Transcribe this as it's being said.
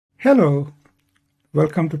Hello,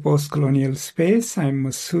 welcome to Postcolonial Space. I'm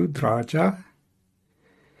Masood Raja.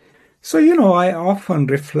 I often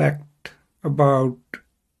reflect about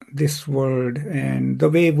this world and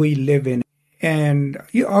the way we live in it. And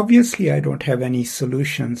obviously, I don't have any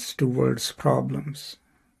solutions to world's problems,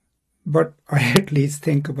 but I at least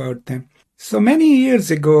think about them. So many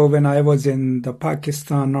years ago, when I was in the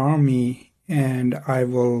Pakistan Army, and I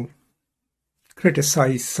will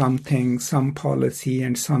criticize something, some policy,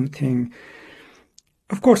 and something.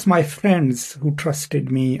 Of course, my friends who trusted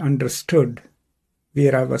me understood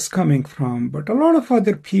where I was coming from, but a lot of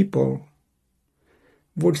other people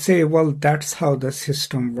would say, well, that's how the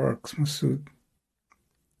system works, Masood.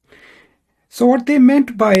 So what they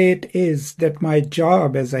meant by it is that my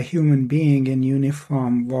job as a human being in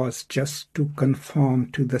uniform was just to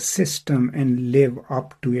conform to the system and live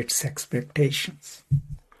up to its expectations.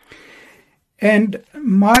 And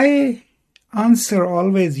my answer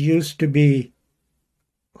always used to be,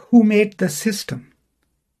 who made the system?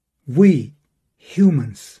 We,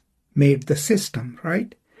 humans, made the system,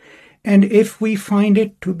 right? And if we find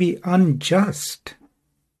it to be unjust,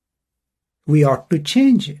 we ought to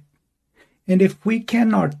change it. And if we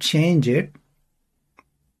cannot change it,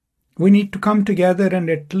 we need to come together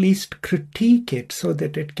and at least critique it so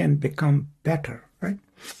that it can become better, right?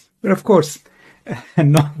 But of course,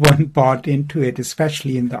 not one bought into it,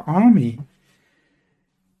 especially in the army.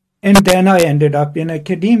 And then I ended up in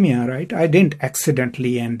academia, right? I didn't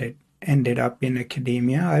accidentally ended up in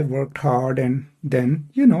academia. I worked hard and then,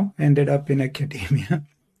 ended up in academia.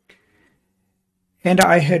 And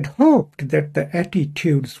I had hoped that the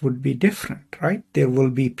attitudes would be different, right? There will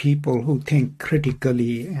be people who think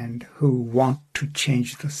critically and who want to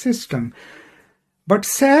change the system. But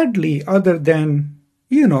sadly, other than,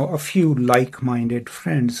 a few like-minded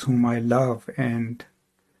friends whom I love and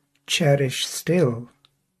cherish still,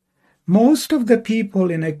 most of the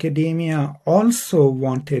people in academia also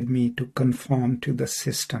wanted me to conform to the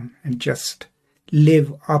system and just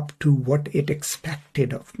live up to what it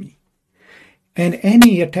expected of me. And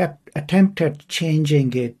any attempt at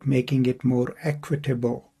changing it, making it more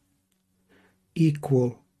equitable,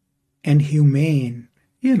 equal, and humane,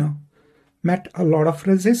 met a lot of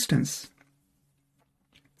resistance.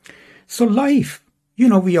 So life,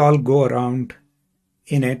 we all go around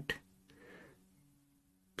in it,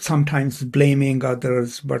 sometimes blaming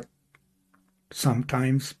others, but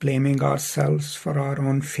sometimes blaming ourselves for our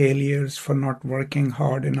own failures, for not working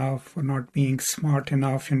hard enough, for not being smart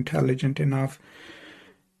enough, intelligent enough.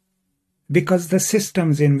 Because the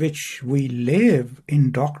systems in which we live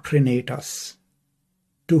indoctrinate us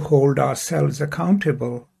to hold ourselves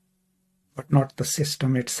accountable, but not the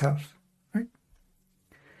system itself, right?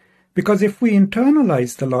 Because if we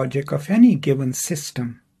internalize the logic of any given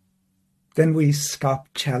system, then we stop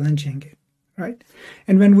challenging it, right?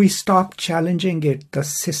 And when we stop challenging it, the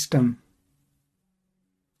system,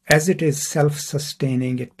 as it is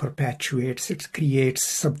self-sustaining, it perpetuates, it creates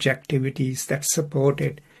subjectivities that support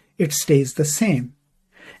it, it stays the same.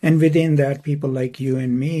 And within that, people like you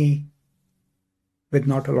and me, with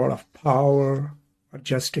not a lot of power, are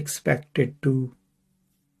just expected to,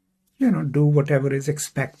 do whatever is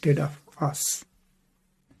expected of us.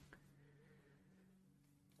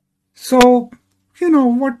 So,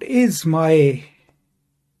 what is my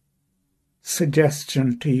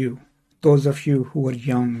suggestion to you, those of you who are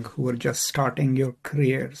young, who are just starting your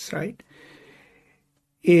careers, right,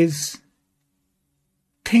 is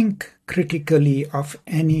think critically of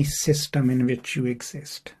any system in which you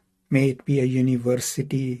exist. May it be a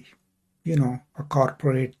university, a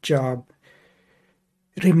corporate job.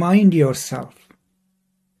 Remind yourself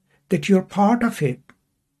that you're part of it.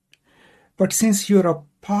 But since you're a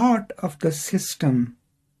part of the system,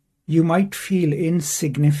 you might feel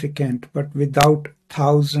insignificant, but without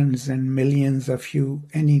thousands and millions of you,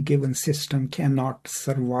 any given system cannot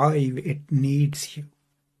survive. It needs you.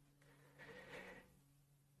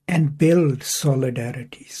 And build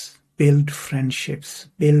solidarities, build friendships,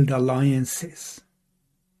 build alliances,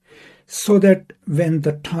 so that when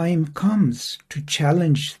the time comes to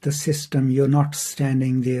challenge the system, you're not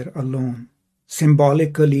standing there alone.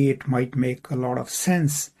 Symbolically, it might make a lot of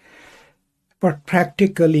sense, but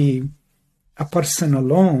practically, a person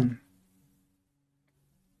alone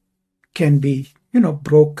can be,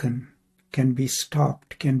 broken, can be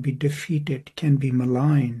stopped, can be defeated, can be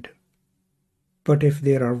maligned. But if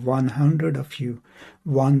there are 100 of you,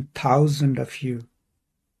 1,000 of you,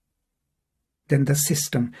 then the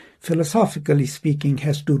system, philosophically speaking,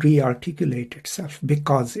 has to re-articulate itself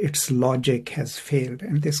because its logic has failed.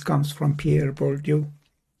 And this comes from Pierre Bourdieu.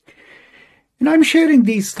 And I'm sharing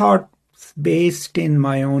these thoughts based in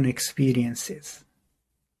my own experiences.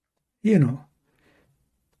 You know,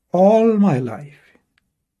 all my life,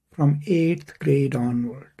 from 8th grade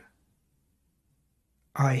onward,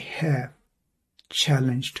 I have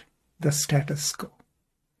challenged the status quo.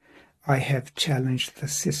 I have challenged the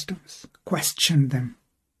systems, questioned them.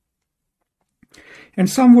 And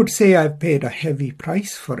some would say I've paid a heavy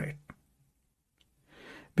price for it.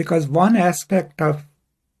 Because one aspect of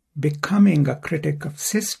becoming a critic of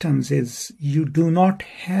systems is you do not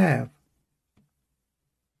have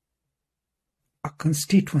a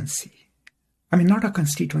constituency. I mean, not a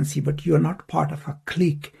constituency, but you're not part of a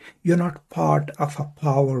clique. You're not part of a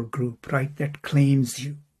power group, right, that claims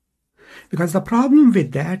you. Because the problem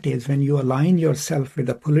with that is when you align yourself with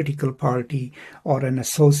a political party or an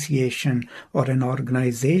association or an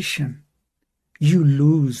organization, you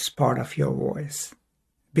lose part of your voice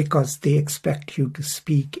because they expect you to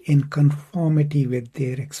speak in conformity with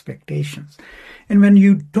their expectations. And when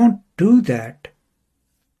you don't do that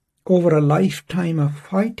over a lifetime of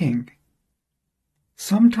fighting,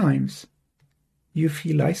 sometimes you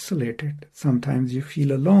feel isolated, sometimes you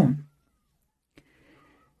feel alone.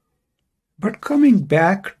 But coming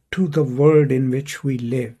back to the world in which we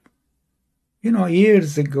live,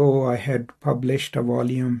 years ago I had published a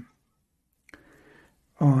volume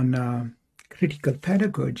on critical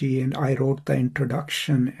pedagogy, and I wrote the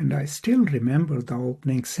introduction, and I still remember the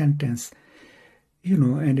opening sentence,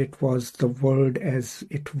 and it was the world as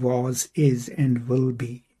it was, is, and will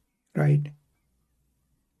be, right?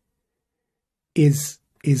 Is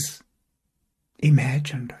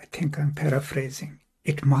imagined. I think I'm paraphrasing.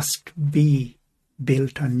 It must be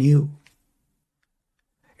built anew.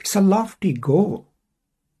 It's a lofty goal.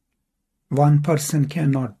 One person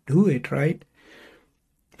cannot do it, right?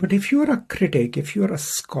 But if you're a critic, if you're a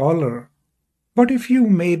scholar, what if you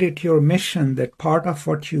made it your mission that part of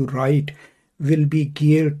what you write will be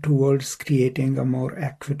geared towards creating a more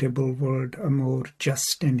equitable world, a more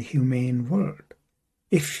just and humane world?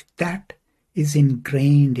 If that is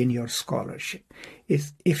ingrained in your scholarship,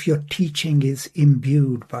 if your teaching is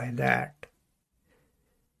imbued by that,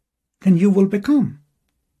 then you will become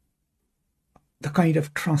the kind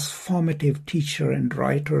of transformative teacher and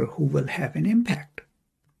writer who will have an impact.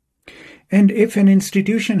 And if an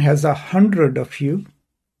institution has 100 of you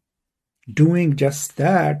doing just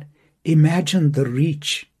that, imagine the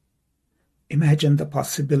reach, imagine the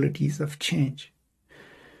possibilities of change.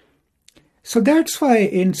 So that's why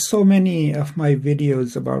in so many of my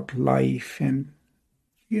videos about life and,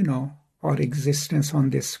 our existence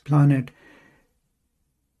on this planet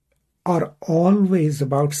are always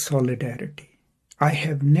about solidarity. I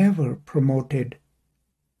have never promoted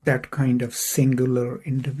that kind of singular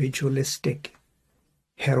individualistic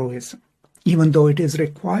heroism, even though it is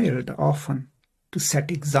required often to set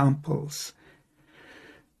examples.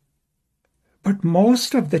 But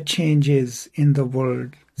most of the changes in the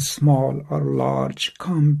world, small or large,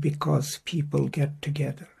 come because people get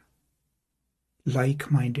together,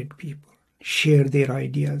 like-minded people, share their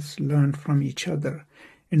ideas, learn from each other,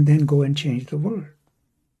 and then go and change the world.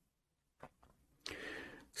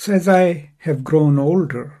 So as I have grown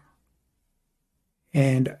older,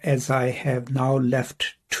 and as I have now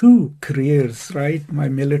left 2 careers, right, my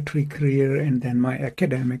military career and then my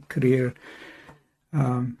academic career,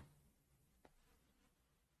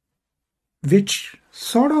 which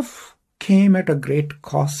sort of came at a great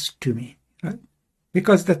cost to me, right?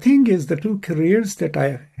 Because the thing is, the 2 careers that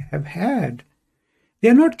I have had,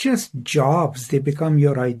 they're not just jobs, they become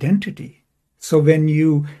your identity. So when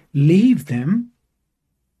you leave them,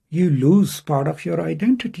 you lose part of your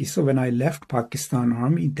identity. So when I left Pakistan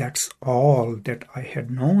Army, that's all that I had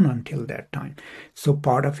known until that time. So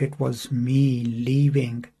part of it was me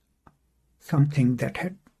leaving something that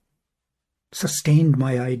had sustained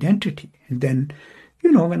my identity. And then,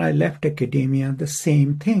 when I left academia, the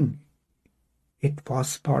same thing. It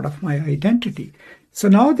was part of my identity. So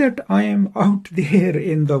now that I am out there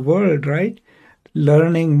in the world, right,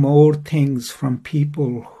 learning more things from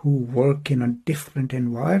people who work in a different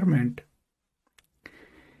environment,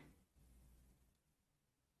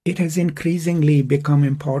 it has increasingly become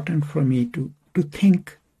important for me to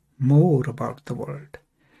think more about the world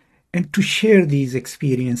and to share these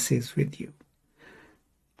experiences with you.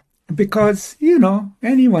 Because,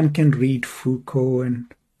 anyone can read Foucault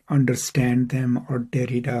and understand them, or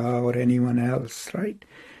Derrida, or anyone else, right?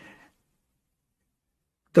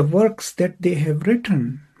 The works that they have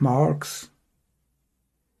written, Marx,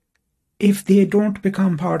 if they don't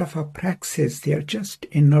become part of a praxis, they are just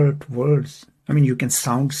inert words. I mean, you can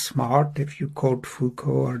sound smart if you quote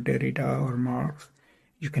Foucault or Derrida or Marx.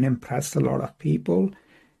 You can impress a lot of people.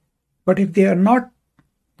 But if they are not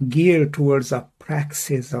geared towards a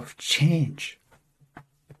praxis of change,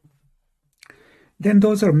 then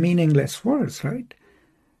those are meaningless words, right?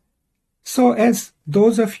 So as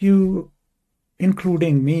those of you,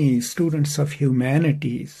 including me, students of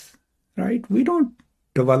humanities, right, we don't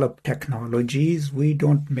develop technologies, we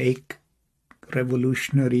don't make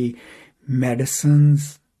revolutionary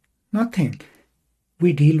medicines, nothing.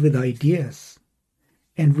 We deal with ideas,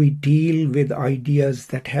 and we deal with ideas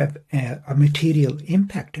that have a material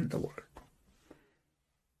impact in the world.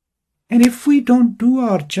 And if we don't do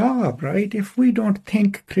our job, right, if we don't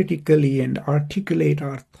think critically and articulate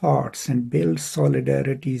our thoughts and build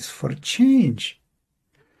solidarities for change,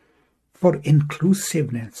 for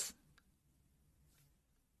inclusiveness,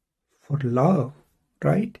 for love,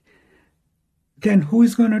 right, then who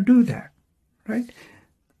is going to do that, right?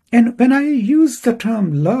 And when I use the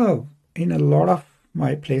term love in a lot of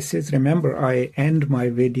my places, remember I end my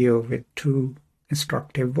video with two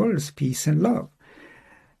instructive words, peace and love,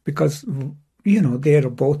 because, they're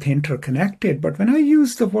both interconnected. But when I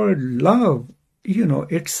use the word love,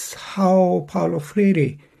 it's how Paulo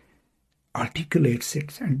Freire articulates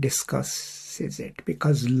it and discusses it,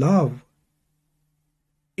 because love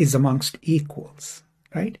is amongst equals,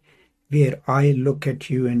 right? Where I look at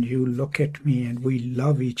you and you look at me and we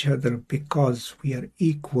love each other because we are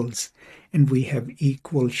equals and we have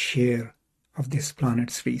equal share of this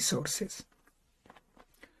planet's resources.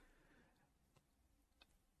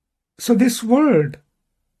 So this world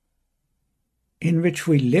in which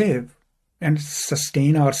we live and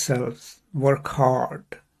sustain ourselves, work hard,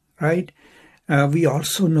 right? We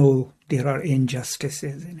also know there are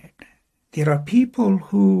injustices in it. There are people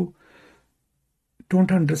who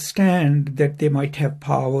don't understand that they might have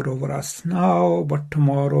power over us now, but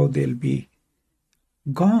tomorrow they'll be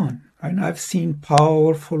gone. And I've seen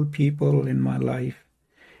powerful people in my life.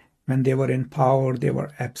 When they were in power, they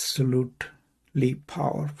were absolutely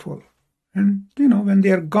powerful. And, when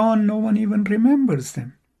they are gone, no one even remembers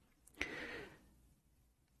them.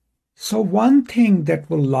 So one thing that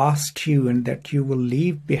will last you and that you will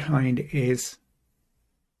leave behind is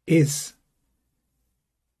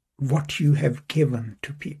what you have given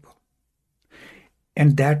to people.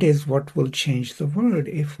 And that is what will change the world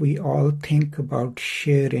if we all think about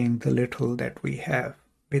sharing the little that we have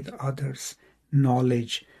with others,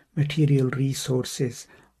 knowledge, material resources,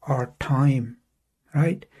 our time,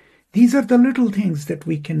 right? These are the little things that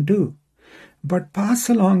we can do. But pass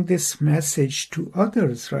along this message to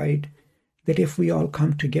others, right? That if we all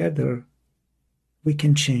come together, we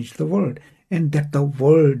can change the world. And that the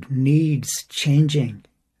world needs changing,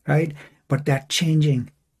 right? But that changing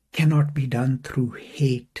cannot be done through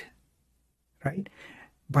hate, right?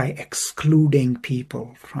 By excluding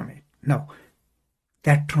people from it. No,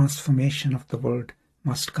 that transformation of the world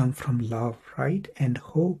must come from love, right? And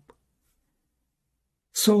hope.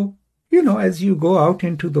 So, as you go out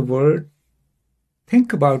into the world,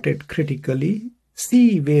 think about it critically,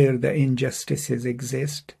 see where the injustices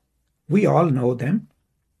exist. We all know them.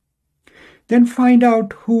 Then find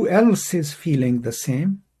out who else is feeling the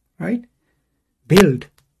same, right? Build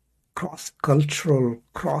cross-cultural,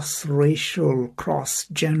 cross-racial,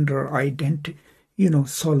 cross-gender identity,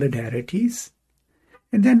 solidarities.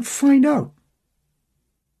 And then find out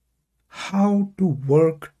how to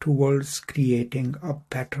work towards creating a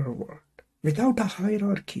better world without a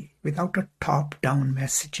hierarchy, without a top-down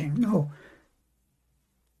messaging. No,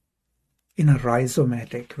 in a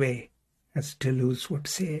rhizomatic way, as Deleuze would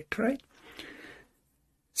say it, right?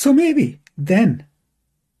 So maybe then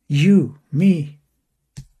you, me,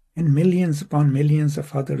 and millions upon millions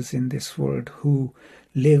of others in this world who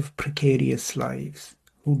live precarious lives,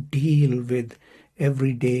 who deal with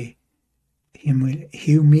everyday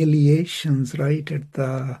humiliations, right, at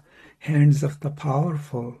the hands of the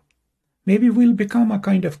powerful. Maybe we'll become a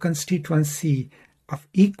kind of constituency of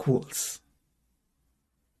equals,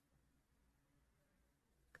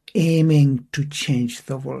 aiming to change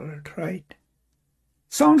the world, right?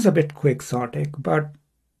 Sounds a bit quixotic, but,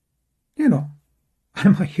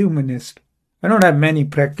 I'm a humanist. I don't have many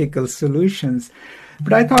practical solutions,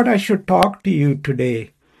 but I thought I should talk to you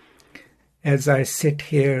today as I sit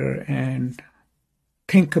here and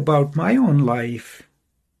think about my own life,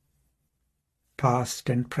 past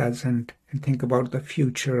and present, and think about the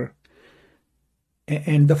future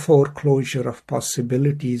and the foreclosure of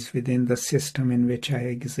possibilities within the system in which I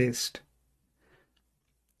exist.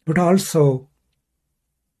 But also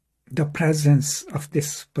the presence of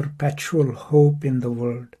this perpetual hope in the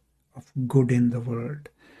world, of good in the world,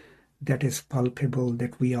 that is palpable,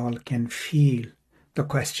 that we all can feel. The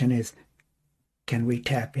question is, can we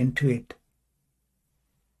tap into it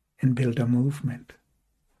and build a movement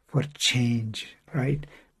for change, right?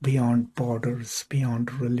 Beyond borders,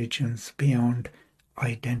 beyond religions, beyond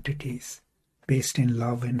identities, based in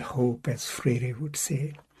love and hope, as Freire would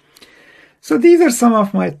say. So these are some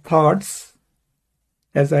of my thoughts.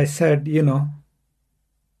 As I said,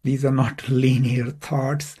 these are not linear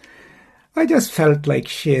thoughts. I just felt like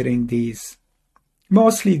sharing these.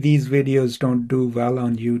 Mostly these videos don't do well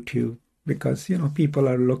on YouTube because, people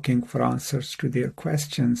are looking for answers to their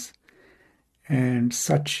questions. And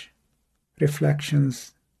such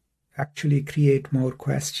reflections actually create more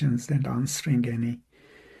questions than answering any.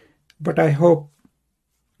 But I hope,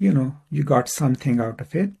 you got something out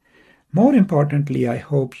of it. More importantly, I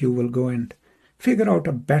hope you will go and figure out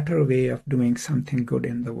a better way of doing something good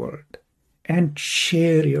in the world and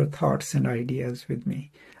share your thoughts and ideas with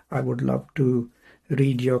me. I would love to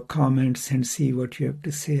read your comments and see what you have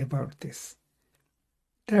to say about this.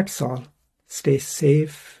 That's all. Stay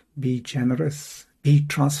safe, be generous, be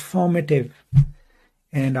transformative,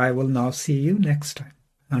 and I will now see you next time.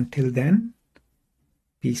 Until then,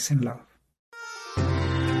 peace and love.